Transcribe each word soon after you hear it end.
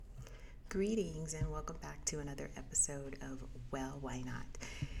Greetings and welcome back to another episode of Well, Why Not?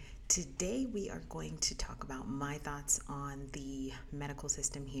 Today we are going to talk about my thoughts on the medical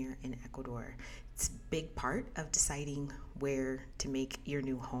system here in Ecuador. It's a big part of deciding where to make your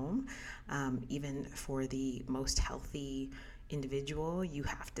new home. Even for the most healthy individual, you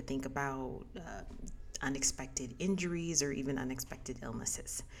have to think about unexpected injuries or even unexpected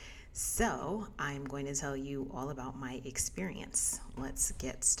illnesses. So I'm going to tell you all about my experience. Let's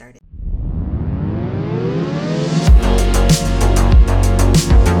get started.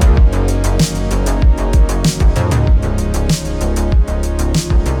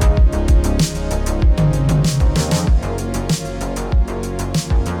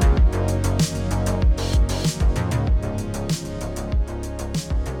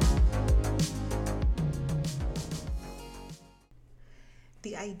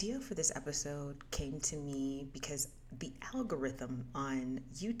 The idea for this episode came to me because the algorithm on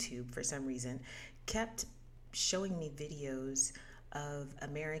YouTube, for some reason, kept showing me videos of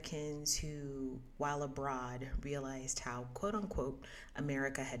Americans who, while abroad, realized how, quote unquote,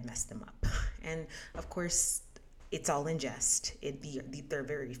 America had messed them up. And of course, it's all in jest. They're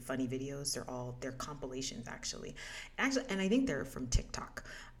very funny videos. They're compilations actually, and I think they're from TikTok,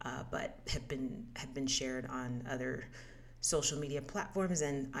 but have been shared on other social media platforms,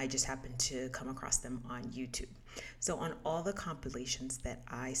 and I just happened to come across them on YouTube. So on all the compilations that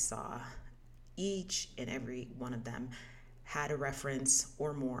I saw, each and every one of them had a reference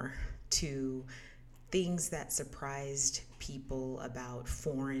or more to things that surprised people about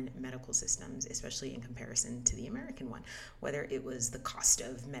foreign medical systems, especially in comparison to the American one, whether it was the cost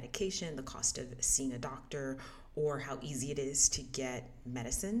of medication, the cost of seeing a doctor, or how easy it is to get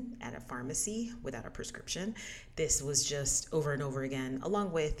medicine at a pharmacy without a prescription. This was just over and over again,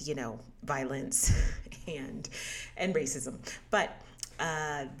 along with, violence and racism. But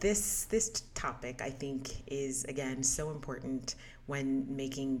this topic, I think, is, again, so important when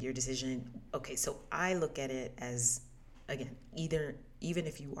making your decision. Okay, so I look at it as, again, even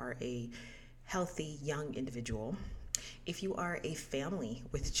if you are a healthy young individual, if you are a family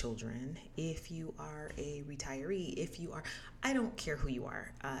with children, if you are a retiree, I don't care who you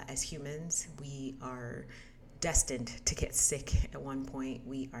are. As humans, we are destined to get sick at one point.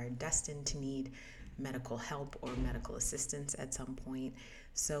 We are destined to need medical help or medical assistance at some point.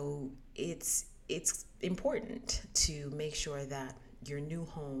 So it's important to make sure that your new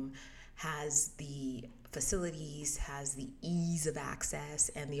home has the facilities, has the ease of access,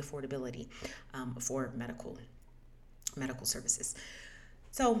 and the affordability for medical services.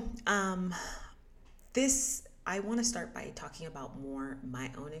 So I want to start by talking about more my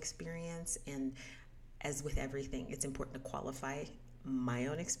own experience, and as with everything, it's important to qualify my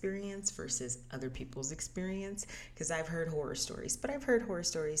own experience versus other people's experience, because I've heard horror stories, but I've heard horror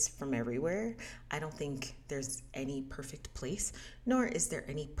stories from everywhere. I don't think there's any perfect place, nor is there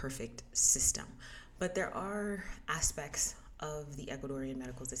any perfect system, but there are aspects of the Ecuadorian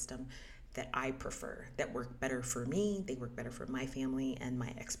medical system that I prefer, that work better for me, they work better for my family and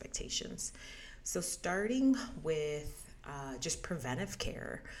my expectations. So starting with just preventive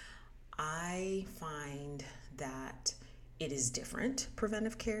care, I find that it is different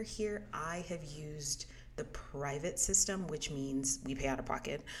preventive care here. I have used the private system, which means we pay out of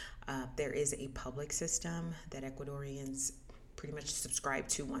pocket. There is a public system that Ecuadorians pretty much subscribe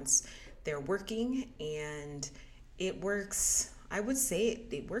to once they're working, and it works, I would say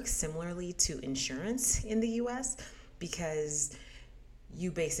it works similarly to insurance in the US, because you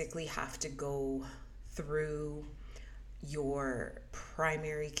basically have to go through your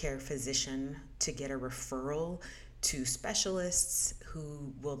primary care physician to get a referral to specialists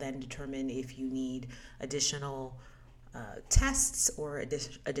who will then determine if you need additional tests or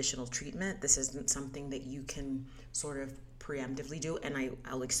additional treatment. This isn't something that you can sort of preemptively do, and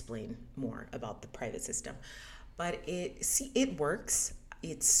I'll explain more about the private system. But it works.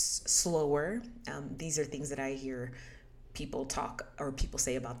 It's slower. These are things that I hear people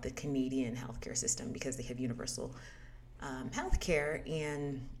say about the Canadian healthcare system, because they have universal healthcare,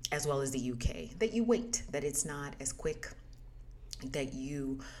 and as well as the UK, that you wait, that it's not as quick, that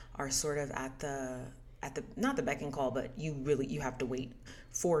you are sort of at the not the beck and call, but you have to wait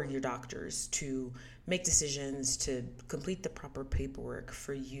for your doctors to make decisions, to complete the proper paperwork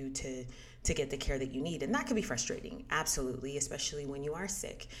for you to get the care that you need. And that can be frustrating, absolutely, especially when you are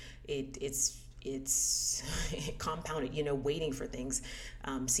sick. It's compounded, waiting for things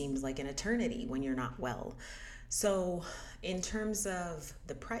seems like an eternity when you're not well. So in terms of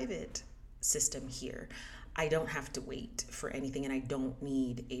the private system here, I don't have to wait for anything, and I don't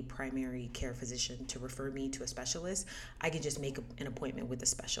need a primary care physician to refer me to a specialist. I can just make an appointment with a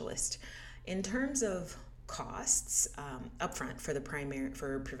specialist. In terms of costs, upfront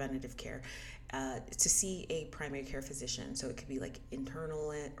for preventative care, to see a primary care physician, so it could be like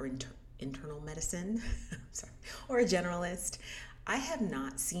internal medicine, sorry, or a generalist. I have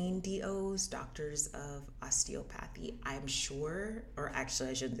not seen DOs, doctors of osteopathy. I'm sure, or actually,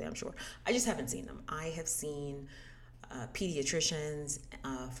 I shouldn't say I'm sure. I just haven't seen them. I have seen pediatricians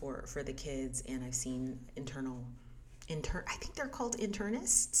for the kids, and I've seen I think they're called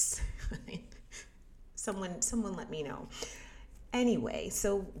internists. Someone let me know. Anyway,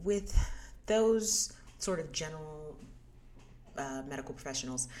 so with those sort of general medical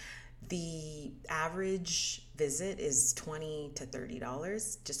professionals, the average visit is $20 to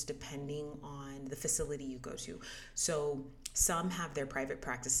 $30, just depending on the facility you go to. So some have their private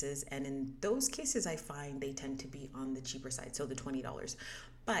practices, and in those cases, I find they tend to be on the cheaper side, so the $20.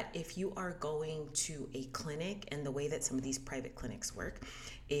 But if you are going to a clinic, and the way that some of these private clinics work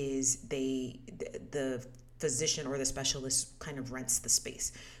is the physician or the specialist kind of rents the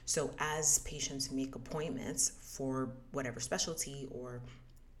space. So as patients make appointments for whatever specialty or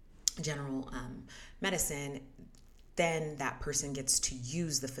general medicine, then that person gets to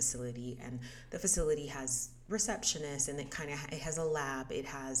use the facility, and the facility has receptionists, and it has a lab, it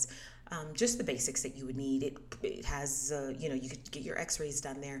has just the basics that you would need. It has you could get your x-rays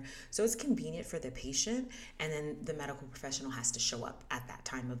done there, so it's convenient for the patient, and then the medical professional has to show up at that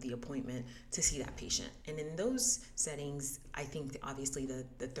time of the appointment to see that patient. And in those settings, I think obviously the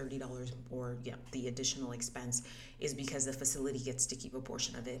 $30 or the additional expense is because the facility gets to keep a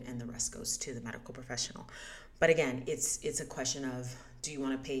portion of it and the rest goes to the medical professional. But again, it's a question of, do you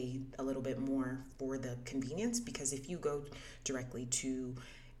want to pay a little bit more for the convenience? Because if you go directly to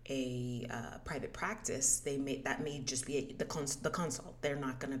a private practice, that may just be the consult. They're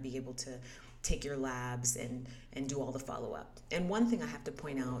not going to be able to take your labs and do all the follow-up. And one thing I have to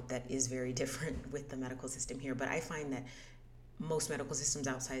point out that is very different with the medical system here, but I find that most medical systems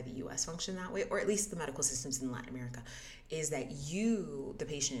outside of the U.S. function that way, or at least the medical systems in Latin America, is that you, the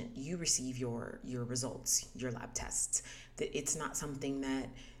patient, you receive your results, your lab tests. That it's not something that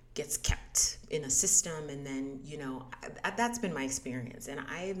gets kept in a system, and then that's been my experience. And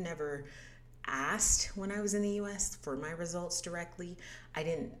I've never asked when I was in the U.S. for my results directly. I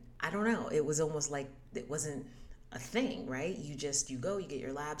don't know. It was almost like it wasn't a thing, right? You go, you get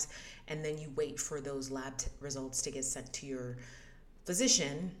your labs, and then you wait for those results to get sent to your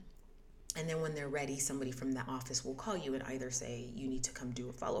physician. And then when they're ready, somebody from the office will call you and either say you need to come do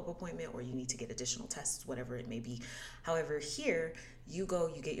a follow-up appointment or you need to get additional tests, whatever it may be. However, here you go,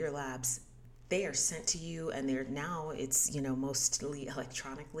 you get your labs, they are sent to you, and it's mostly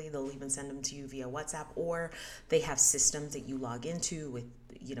electronically. They'll even send them to you via WhatsApp, or they have systems that you log into with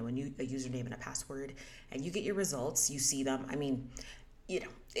a username and a password, and you get your results, you see them. I mean,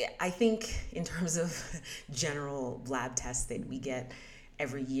 I think in terms of general lab tests that we get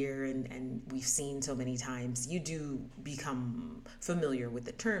every year and we've seen so many times, you do become familiar with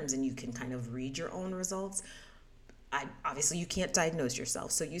the terms and you can kind of read your own results. Obviously you can't diagnose yourself,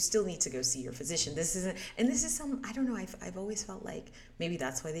 so you still need to go see your physician. This is I don't know, I've always felt like maybe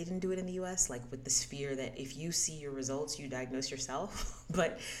that's why they didn't do it in the US, like with this fear that if you see your results, you diagnose yourself.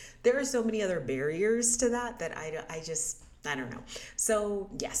 But there are so many other barriers to that I don't know. So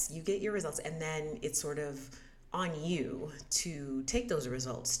yes, you get your results, and then it's sort of on you to take those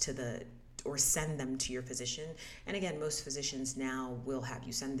results or send them to your physician. And again, most physicians now will have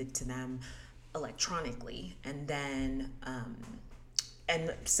you send it to them electronically, and then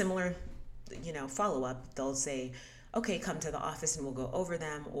and similar follow-up, they'll say, okay, come to the office and we'll go over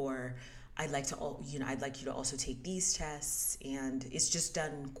them, or I'd like you to also take these tests. And it's just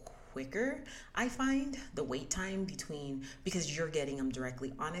done quicker. I find the wait time because you're getting them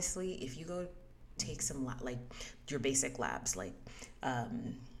directly. Honestly, if you go take some like your basic labs, like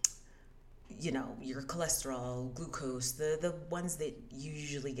your cholesterol, glucose, the ones that you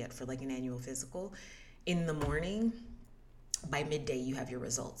usually get for like an annual physical, in the morning, by midday you have your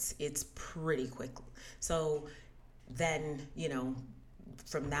results. It's pretty quick. So then,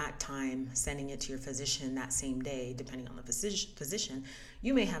 from that time, sending it to your physician that same day, depending on the physician,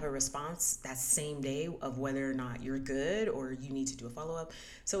 you may have a response that same day of whether or not you're good or you need to do a follow-up.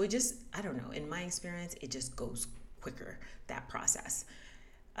 So I don't know, in my experience, it just goes quicker, that process.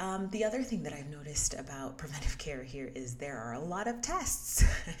 The other thing that I've noticed about preventive care here is there are a lot of tests.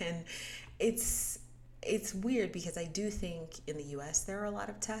 And it's weird because I do think in the US there are a lot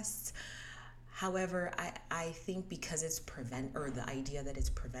of tests. However, I think because it's the idea that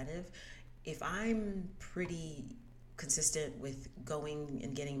it's preventive, if I'm pretty consistent with going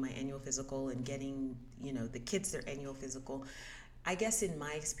and getting my annual physical and getting, the kids their annual physical, I guess in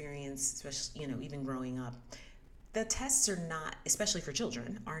my experience, especially, even growing up, the tests are not, especially for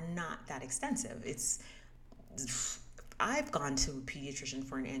children, are not that extensive. I've gone to a pediatrician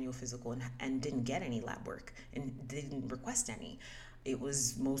for an annual physical and didn't get any lab work and didn't request any. It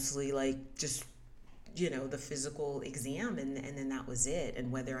was mostly like just, the physical exam, and then that was it.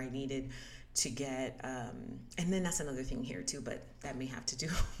 And whether I needed to get, and then that's another thing here too, but that may have to do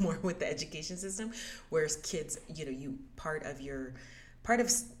more with the education system, whereas kids, you part of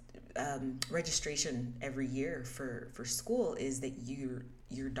registration every year for school is that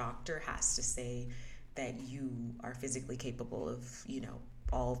your doctor has to say that you are physically capable of,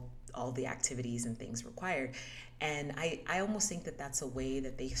 all the activities and things required. And I almost think that that's a way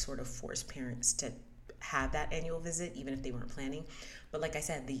that they sort of force parents to have that annual visit, even if they weren't planning. But like I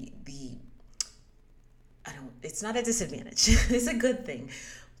said, it's not a disadvantage. It's a good thing.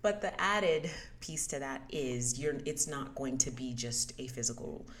 But the added piece to that is it's not going to be just a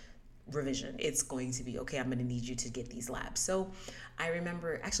physical revision. It's going to be, okay, I'm going to need you to get these labs. So I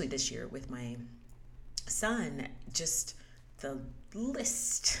remember actually this year with my son, just the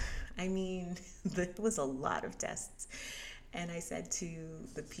list. I mean, there was a lot of tests. And I said to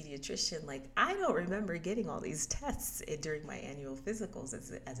the pediatrician, like, I don't remember getting all these tests during my annual physicals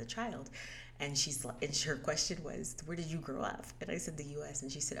as a child. And her question was, where did you grow up? And I said, the U.S.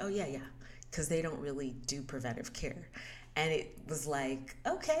 And she said, oh, yeah, because they don't really do preventive care. And it was like,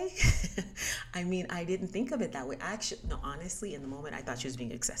 okay. I mean, I didn't think of it that way. No, honestly, in the moment, I thought she was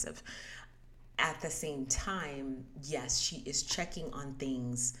being excessive. At the same time, yes, she is checking on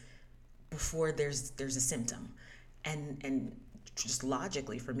things before there's a symptom. And just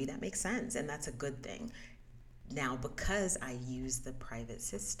logically for me, that makes sense. And that's a good thing. Now, because I use the private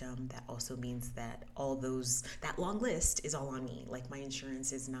system, that also means that that long list is all on me. Like, my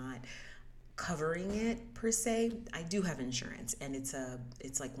insurance is not covering it per se. I do have insurance, and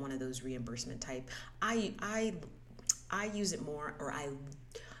it's like one of those reimbursement type. I use it more,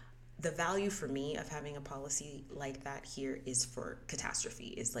 the value for me of having a policy like that here is for catastrophe,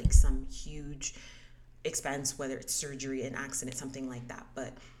 is like some huge expense, whether it's surgery, an accident, something like that.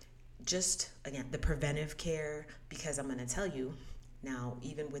 But just, again, the preventive care, because I'm going to tell you now,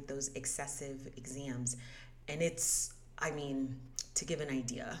 even with those excessive exams, and to give an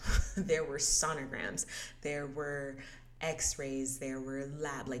idea, there were sonograms, there were x-rays, there were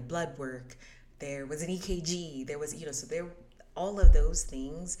like blood work, there was an EKG, there was, all of those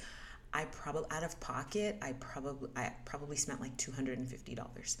things. Out of pocket, I probably spent like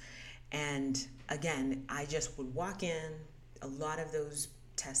 $250. And again, I just would walk in. A lot of those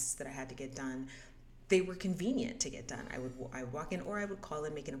tests that I had to get done, they were convenient to get done. I would walk in, or I would call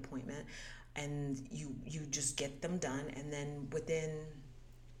and make an appointment, and you just get them done. And then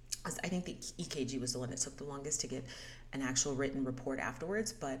I think the EKG was the one that took the longest to get an actual written report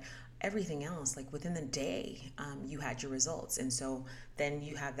afterwards, but everything else, like within the day, you had your results. And so then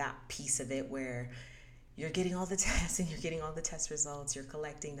you have that piece of it where you're getting all the tests and you're getting all the test results, you're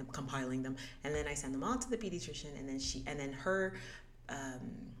collecting them, compiling them, and then I send them all to the pediatrician, and then her, I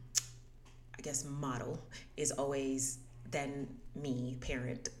guess, model is always then me,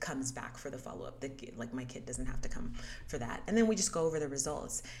 parent, comes back for the follow-up. Like, my kid doesn't have to come for that. And then we just go over the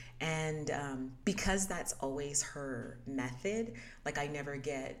results. And because that's always her method, like, I never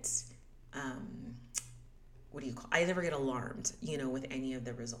get, I never get alarmed, with any of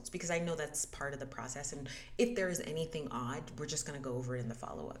the results, because I know that's part of the process. And if there is anything odd, we're just going to go over it in the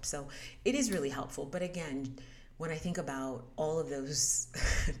follow-up. So it is really helpful. But again, when I think about all of those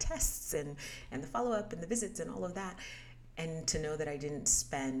tests and the follow-up and the visits and all of that, and to know that I didn't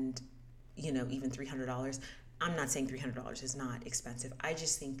spend, even $300, I'm not saying $300 is not expensive. I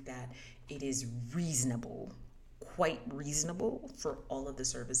just think that it is reasonable, quite reasonable, for all of the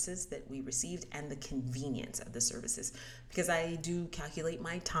services that we received and the convenience of the services. Because I do calculate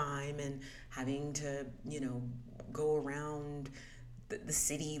my time and having to, go around the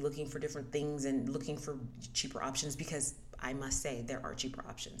city looking for different things and looking for cheaper options, because I must say there are cheaper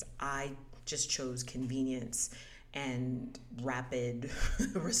options. I just chose convenience and rapid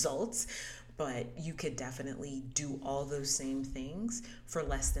results, but you could definitely do all those same things for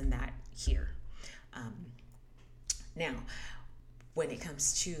less than that here. Now, when it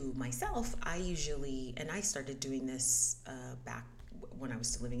comes to myself, I started doing this back when I was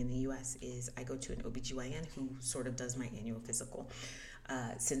still living in the U.S., is I go to an OBGYN who sort of does my annual physical.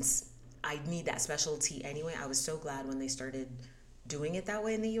 Since I need that specialty anyway, I was so glad when they started doing it that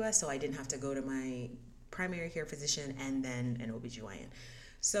way in the U.S., so I didn't have to go to my primary care physician and then an OBGYN.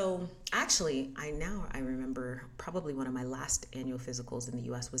 So actually, I remember probably one of my last annual physicals in the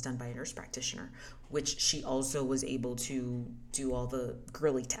U.S. was done by a nurse practitioner, which she also was able to do all the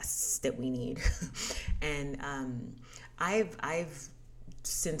girly tests that we need. And I've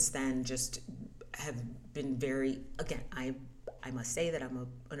since then just have been very, again, I must say that I'm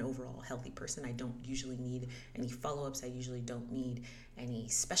an overall healthy person. I don't usually need any follow-ups. I usually don't need any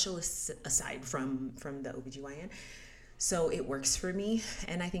specialists aside from the OBGYN. So it works for me,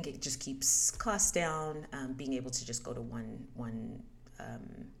 and I think it just keeps costs down, being able to just go to one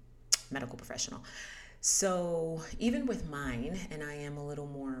medical professional. So even with mine, and I am a little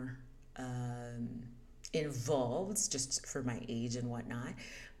more involved just for my age and whatnot,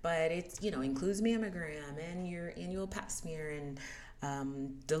 but it's, includes mammogram and your annual pap smear and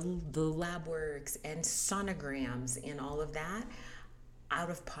the lab works and sonograms and all of that. Out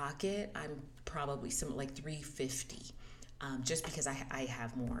of pocket, I'm probably some like $350, just because I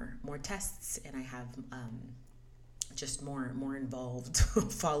have more tests, and I have just more involved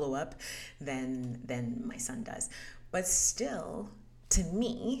follow up than my son does. But still, to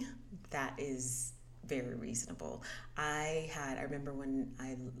me, that is very reasonable. I remember when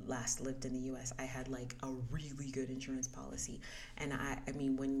I last lived in the US, I had like a really good insurance policy. And I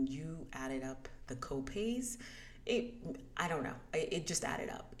mean, when you added up the co-pays, I don't know, it just added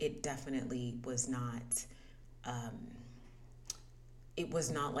up. It definitely was not, it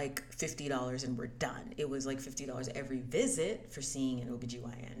was not like $50 and we're done. It was like $50 every visit for seeing an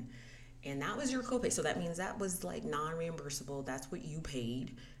OBGYN. And that was your copay. So that means that was like non-reimbursable. That's what you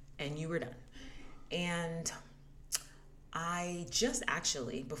paid and you were done. And I just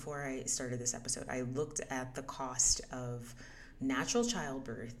actually, before I started this episode, I looked at the cost of natural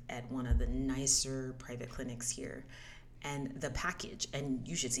childbirth at one of the nicer private clinics here, and the package, and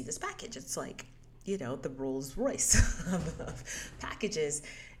you should see this package. It's like, the Rolls Royce of packages,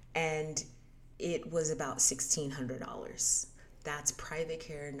 and it was about $1,600. That's private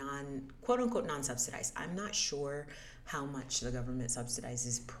care, quote unquote non-subsidized. I'm not sure how much the government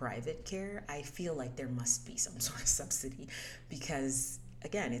subsidizes private care. I feel like there must be some sort of subsidy, because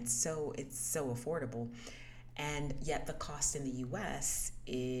again, it's so affordable. And yet the cost in the US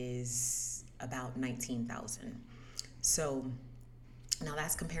is about $19,000. So now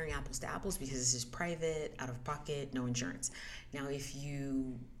that's comparing apples to apples, because this is private, out of pocket, no insurance. Now, if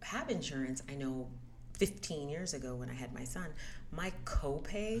you have insurance, I know 15 years ago when I had my son, my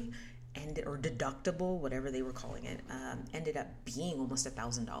copay or deductible, whatever they were calling it, ended up being almost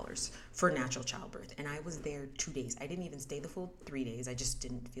 $1,000 for natural childbirth. And I was there 2 days. I didn't even stay the full 3 days. I just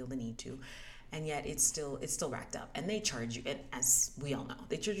didn't feel the need to. And yet it's still racked up. And they charge you, and as we all know,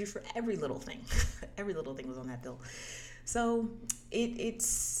 they charge you for every little thing. Every little thing was on that bill. So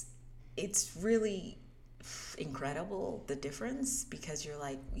it's really incredible, the difference, because you're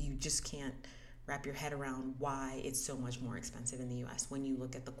like, you just can't wrap your head around why it's so much more expensive in the US when you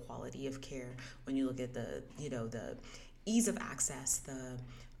look at the quality of care, when you look at the ease of access, the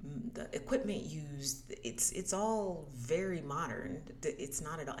equipment used. It's all very modern. It's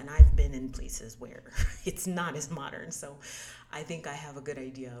not at all, and I've been in places where it's not as modern. So I think I have a good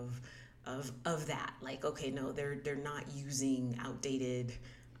idea of that. Like, okay, no, they're not using outdated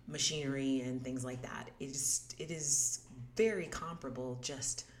machinery and things like that. It is very comparable,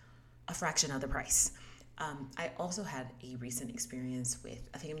 just a fraction of the price. I also had a recent experience with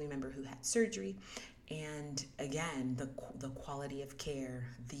a family member who had surgery, and again, the quality of care,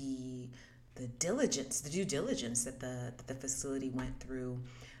 the due diligence that the facility went through,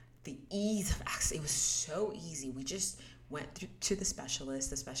 the ease of access. It was so easy. We just went to the specialist.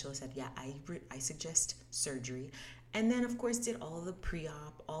 The specialist said, "Yeah, I suggest surgery," and then of course did all the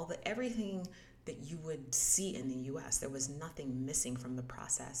pre-op, everything that you would see in the US. There was nothing missing from the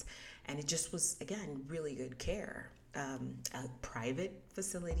process. And it just was, again, really good care. A private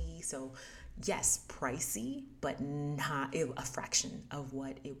facility. So yes, pricey, but not a fraction of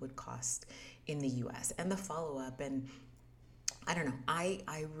what it would cost in the US. And the follow-up, and I don't know,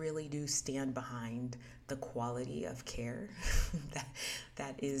 I really do stand behind the quality of care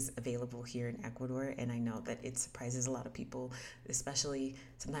that is available here in Ecuador. And I know that it surprises a lot of people, especially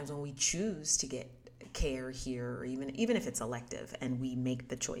sometimes when we choose to get care here, or even if it's elective and we make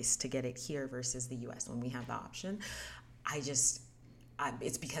the choice to get it here versus the US when we have the option.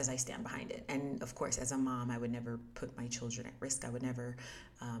 It's because I stand behind it. And of course, as a mom, I would never put my children at risk. I would never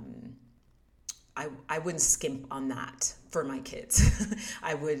I wouldn't skimp on that for my kids.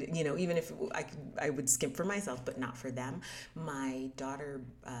 I would, even if I would skimp for myself, but not for them. My daughter,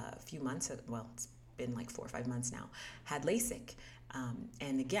 a few months, well, it's been like 4 or 5 months now, had LASIK.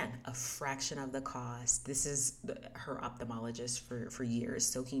 And again, a fraction of the cost. This is her ophthalmologist for years,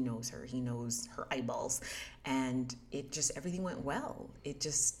 so he knows her. He knows her eyeballs. And it just, everything went well. It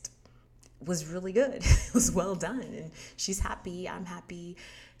just was really good. It was well done. And she's happy. I'm happy.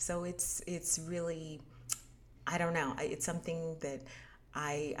 So it's really, I don't know. It's something that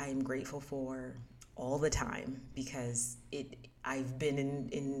I'm grateful for all the time, because I've been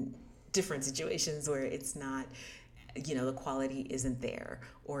in different situations where it's not, the quality isn't there,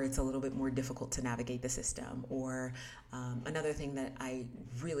 or it's a little bit more difficult to navigate the system. Or another thing that I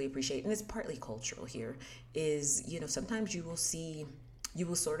really appreciate, and it's partly cultural here, is, sometimes you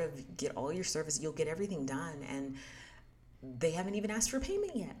will sort of get all your service, you'll get everything done, and they haven't even asked for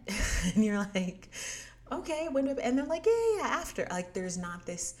payment yet. And you're like, okay, and they're like, yeah, after. Like, there's not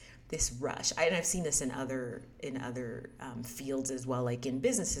this rush. And I've seen this in other fields as well, like in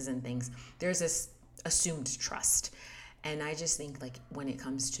businesses and things. There's this assumed trust. And I just think, like, when it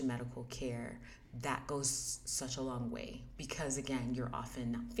comes to medical care, that goes such a long way, because again, you're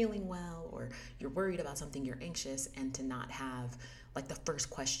often not feeling well, or you're worried about something, you're anxious, and to not have like the first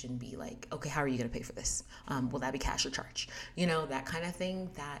question be like, okay, how are you going to pay for this? Will that be cash or charge? That kind of thing,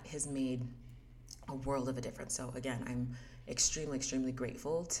 that has made a world of a difference. So again, I'm extremely, extremely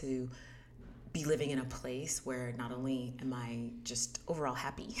grateful to be living in a place where not only am I just overall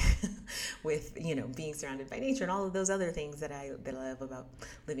happy with, being surrounded by nature and all of those other things that I love about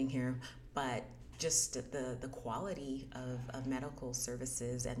living here, but just the quality of medical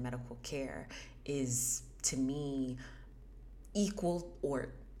services and medical care is, to me, equal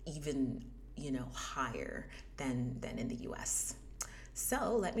or even, higher than in the US.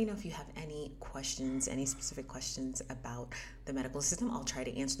 So let me know if you have any questions, any specific questions about the medical system. I'll try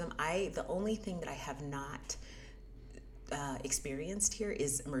to answer them. The only thing that I have not experienced here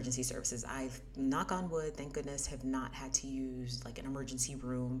is emergency services. I've, knock on wood, thank goodness, have not had to use like an emergency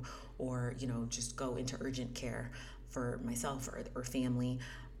room, or just go into urgent care for myself or family.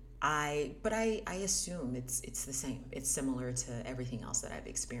 But I assume it's the same. It's similar to everything else that I've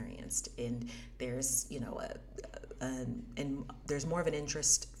experienced. And there's and there's more of an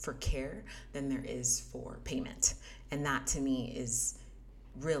interest for care than there is for payment, and that to me is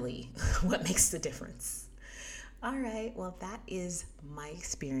really what makes the difference. All right, well, that is my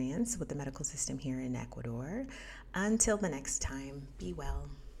experience with the medical system here in Ecuador. Until the next time, be well.